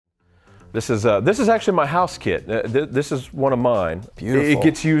This is actually my house kit. This is one of mine. Beautiful. It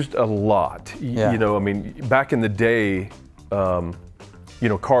gets used a lot. Yeah. You know, I mean, back in the day, you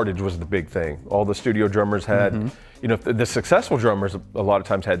know, cartage was the big thing. All the studio drummers had, you know, the successful drummers a lot of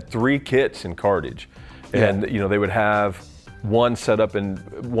times had 3 kits in cartage. And, you know, they would have one set up in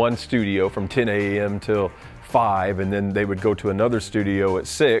one studio from 10 a.m. till 5, and then they would go to another studio at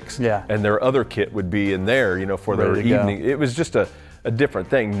 6, and their other kit would be in there, you know, for their evening. It was just a different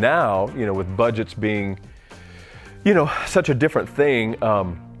thing. Now, you know, with budgets being, you know, such a different thing,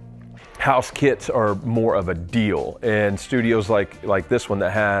 house kits are more of a deal. And studios like this one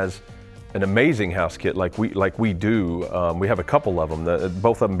that has an amazing house kit like we do, we have a couple of them,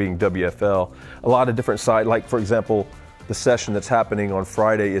 both of them being WFL, a lot of different size. Like, for example, the session that's happening on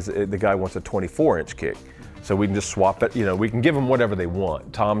Friday is the guy wants a 24-inch kick. So we can just swap it, you know, we can give them whatever they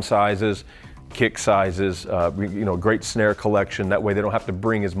want. Tom sizes, kick sizes, you know, great snare collection. That way they don't have to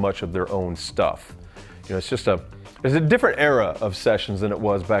bring as much of their own stuff. You know, it's just it's a different era of sessions than it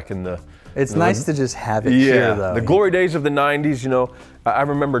was back in the... It's nice to just have it here, though. The glory days of the 90s, you know, I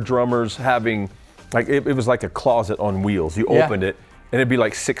remember drummers having, like, it was like a closet on wheels. You opened it, and it'd be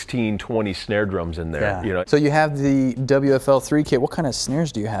like 16, 20 snare drums in there. You know. So you have the WFL3 kit. What kind of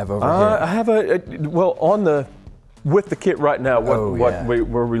snares do you have over here? I have well, with the kit right now,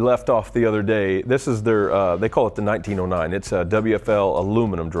 where we left off the other day, this is their, they call it the 1909. It's a WFL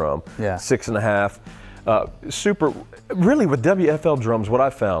aluminum drum, 6.5. Super, really with WFL drums, what I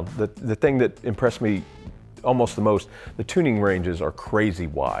found, the thing that impressed me almost the most, the tuning ranges are crazy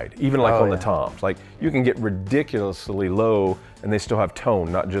wide, even like on the toms. Like, you can get ridiculously low and they still have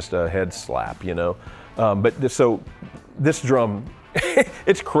tone, not just a head slap, you know. So this drum,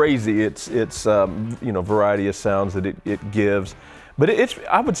 it's crazy. It's you know, variety of sounds that it gives. But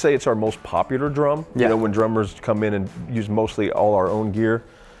I would say it's our most popular drum. You know, when drummers come in and use mostly all our own gear.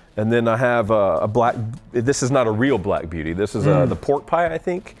 And then I have a black, this is not a real Black Beauty. This is the pork pie, I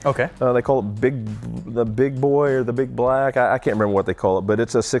think. Okay. They call it the big boy or the big black. I can't remember what they call it, but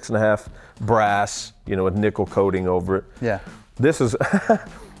it's a 6.5 brass, you know, with nickel coating over it. Yeah. This is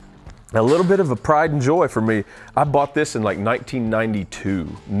a little bit of a pride and joy for me. I bought this in like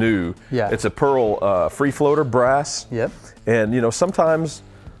 1992, new. Yeah. It's a pearl free floater brass. Yep. And, you know, sometimes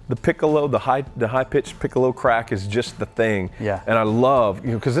the piccolo, the high pitched piccolo crack is just the thing. Yeah. And I love,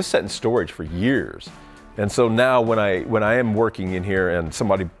 you know, because this sat in storage for years. And so now when I am working in here and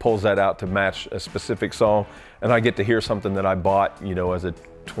somebody pulls that out to match a specific song, and I get to hear something that I bought, you know, as a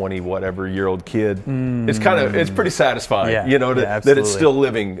 20-whatever-year-old kid, it's pretty satisfying, you know, that it's still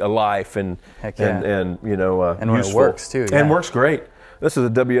living a life and you know, and when it works too. And works great. This is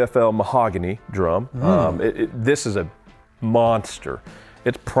a WFL mahogany drum. This is a monster.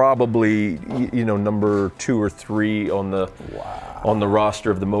 It's probably, you know, number 2 or 3 on the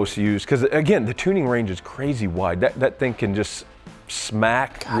roster of the most used. Because again, the tuning range is crazy wide. That thing can just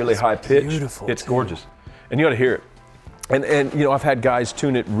smack really high pitch. It's gorgeous, and you ought to hear it. And you know, I've had guys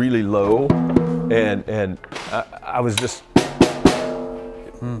tune it really low, and I was just,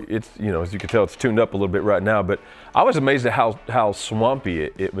 it's, you know, as you can tell, it's tuned up a little bit right now. But I was amazed at how swampy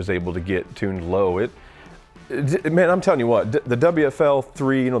it was able to get tuned low. Man, I'm telling you what, the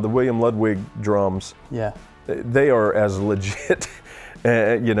WFL3, you know, the William Ludwig drums, they are as legit,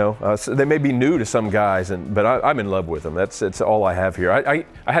 you know, so they may be new to some guys, but I'm in love with them. It's all I have here. I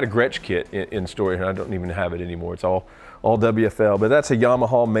had a Gretsch kit in storage, and I don't even have it anymore. It's all WFL, but that's a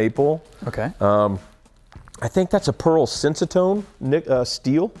Yamaha maple. Okay. I think that's a pearl Sensitone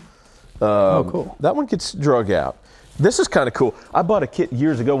steel. Oh, cool. That one gets drug out. This is kind of cool. I bought a kit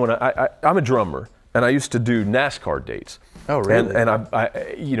years ago when I'm a drummer. And I used to do NASCAR dates. Oh, really? And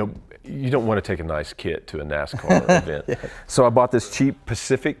I, you know, you don't want to take a nice kit to a NASCAR event. So I bought this cheap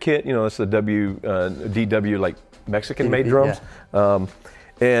Pacific kit. You know, it's the DW, like Mexican-made drums.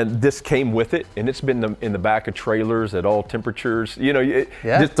 And this came with it, and it's been in the back of trailers at all temperatures. You know,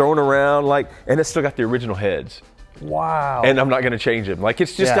 just thrown around and it's still got the original heads. Wow. And I'm not going to change them. Like,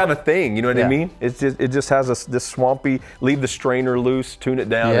 it's just got a thing. You know what I mean? It just has this swampy. Leave the strainer loose, tune it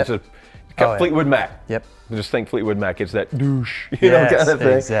down. It's got Fleetwood Mac. Yep. Just think Fleetwood Mac. It's that douche, you know, kind of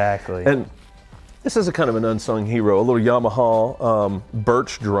thing. Exactly. And this is a kind of an unsung hero, a little Yamaha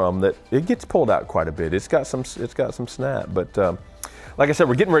birch drum that it gets pulled out quite a bit. It's got some snap, but like I said,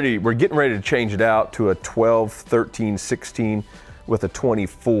 we're getting ready to change it out to a 12, 13, 16 with a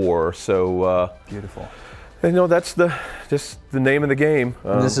 24. So beautiful. And, you know, that's just the name of the game.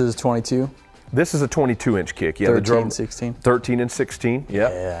 And this is 22. This is a 22-inch kick. Yeah, 13, the drum, 16. 13 and 16.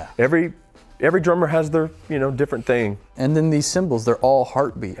 Yep. Yeah. every drummer has their, you know, different thing. And then these cymbals, they're all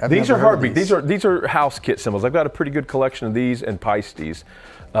Heartbeat. These are Heartbeat. These are house kit cymbals. I've got a pretty good collection of these and Pisces.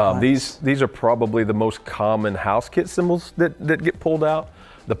 Nice. These are probably the most common house kit cymbals that get pulled out.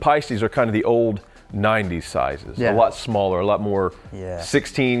 The Pisces are kind of the old 90s sizes, a lot smaller, a lot more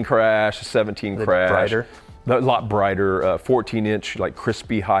 16 crash, 17 crash. Brighter. A lot brighter, 14-inch, like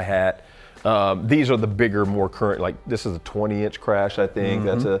crispy hi-hat. These are the bigger, more current, like this is a 20-inch crash, I think.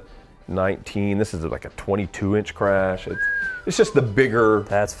 That's a 19. This is like a 22-inch crash. It's just the bigger.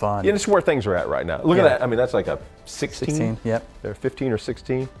 That's fun. Yeah, it's where things are at right now. Look at that. I mean, that's like a 16. 16, yep. They're 15 or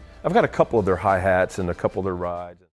 16. I've got a couple of their hi-hats and a couple of their rides.